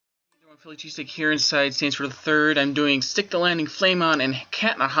Philly cheesesteak here inside stands for the third. I'm doing Stick the Landing, Flame On, and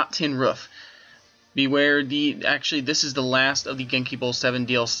Cat in a Hot Tin Roof. Beware, actually this is the last of the Genkibowl VII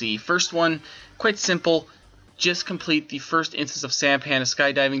DLC. First one, quite simple. Just complete the first instance of Panda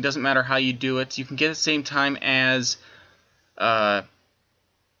Skydiving. Doesn't matter how you do it. You can get it at the same time as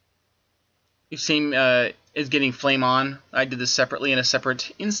getting Flame On. I did this separately in a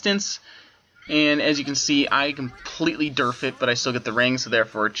separate instance. And as you can see, I completely derf it, but I still get the ring, so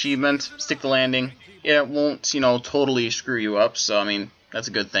therefore achievement. Stick the landing. It won't, totally screw you up, so I mean, that's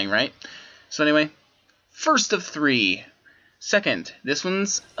a good thing, right? So anyway, first of three. Second, this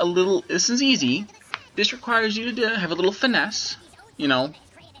one's easy. This requires you to have a little finesse, and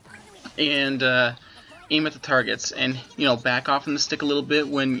aim at the targets, and back off from the stick a little bit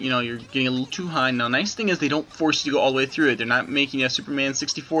when you're getting a little too high. Now, nice thing is they don't force you to go all the way through it. They're not making you a Superman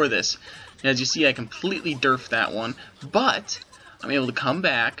 64 this. And as you see, I completely derfed that one, but I'm able to come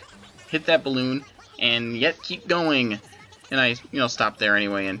back, hit that balloon, and yet keep going. And I stop there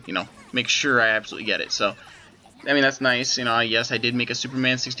anyway, and make sure I absolutely get it. So I mean, that's nice. Yes, I did make a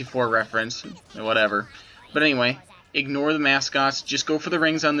Superman 64 reference, whatever. But anyway, ignore the mascots. Just go for the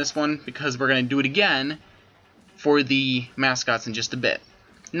rings on this one, because we're going to do it again for the mascots in just a bit.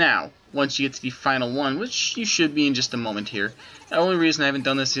 Now, once you get to the final one, which you should be in just a moment here, the only reason I haven't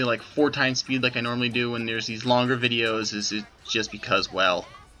done this at like 4 times speed like I normally do when there's these longer videos is just because, well,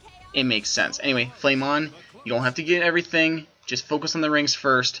 it makes sense. Anyway, Flame On. You don't have to get everything. Just focus on the rings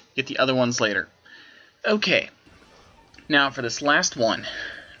first. Get the other ones later. Okay. Now, for this last one,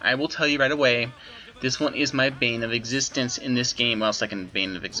 I will tell you right away, this one is my bane of existence in this game. Well, second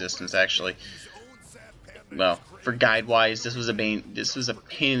bane of existence, actually. Well, for guide-wise, this was a pain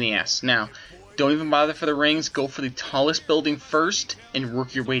in the ass. Now, don't even bother for the rings. Go for the tallest building first and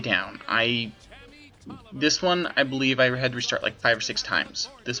work your way down. This one, I believe I had to restart like 5 or 6 times.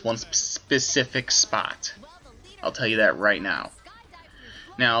 This one specific spot. I'll tell you that right now.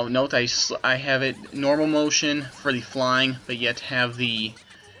 Now, note I have it normal motion for the flying, but yet have the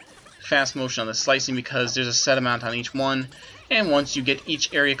fast motion on the slicing because there's a set amount on each one. And once you get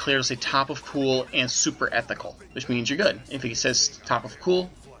each area cleared, it'll say top of cool and super ethical, which means you're good. If it says top of cool,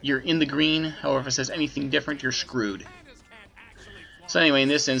 you're in the green. However, if it says anything different, you're screwed. So anyway, in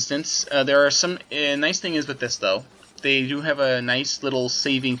this instance, there are some nice thing is with this though, they do have a nice little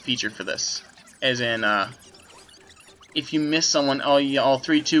saving feature for this. As in, if you miss someone, all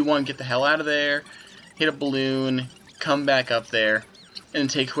 3, 2, 1, get the hell out of there, hit a balloon, come back up there, and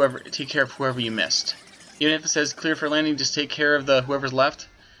take care of whoever you missed. Even if it says clear for landing, just take care of whoever's left.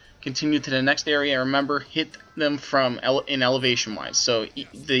 Continue to the next area. Remember, hit them from in elevation wise. So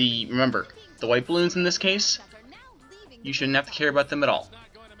remember, the white balloons in this case, you shouldn't have to care about them at all.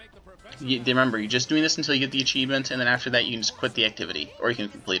 Remember, you're just doing this until you get the achievement, and then after that you can just quit the activity, or you can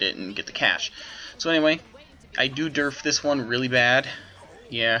complete it and get the cash. So anyway, I do derf this one really bad.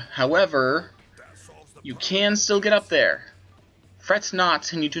 Yeah. However, you can still get up there. Fret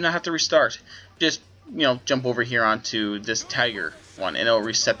not, and you do not have to restart. Just jump over here onto this tiger one, and it'll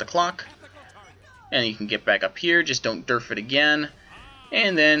reset the clock. And you can get back up here, just don't derf it again.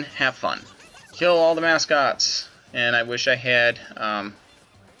 And then have fun. Kill all the mascots. And I wish I had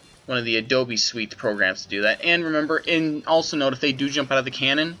one of the Adobe Suite programs to do that. And remember, and also note, if they do jump out of the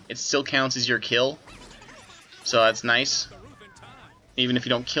cannon, it still counts as your kill. So that's nice. Even if you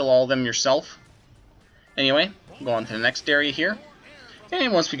don't kill all of them yourself. Anyway, go on to the next area here.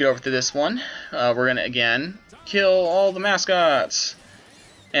 And once we get over to this one, we're going to, again, kill all the mascots.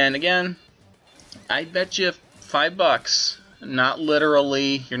 And again, I bet you $5. Not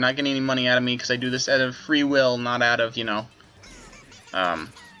literally. You're not getting any money out of me because I do this out of free will, not out of,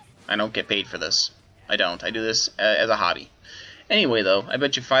 I don't get paid for this. I don't. I do this as a hobby. Anyway, though, I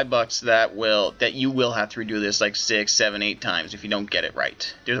bet you $5 that you will have to redo this like 6, 7, 8 times if you don't get it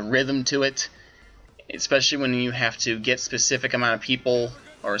right. There's a rhythm to it. Especially when you have to get specific amount of people,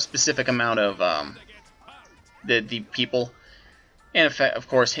 or a specific amount of the people, and of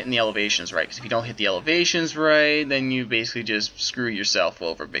course hitting the elevations right. Because if you don't hit the elevations right, then you basically just screw yourself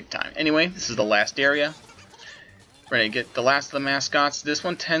over big time. Anyway, this is the last area. We're going to get the last of the mascots. This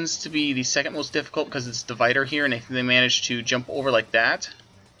one tends to be the second most difficult because it's divider here, and if they manage to jump over like that,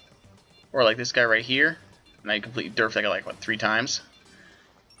 or like this guy right here, and I completely derfed that guy like, what, 3 times?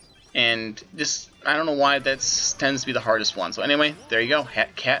 And this, I don't know why that tends to be the hardest one. So anyway, there you go.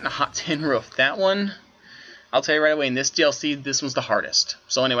 Cat in a Hot Tin Roof. That one, I'll tell you right away, in this DLC, this one's the hardest.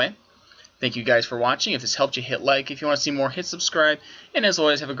 So anyway, thank you guys for watching. If this helped you, hit like. If you want to see more, hit subscribe. And as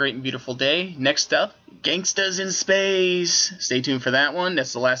always, have a great and beautiful day. Next up, Gangstas in Space. Stay tuned for that one.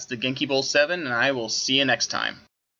 That's the last of the Genkibowl VII, and I will see you next time.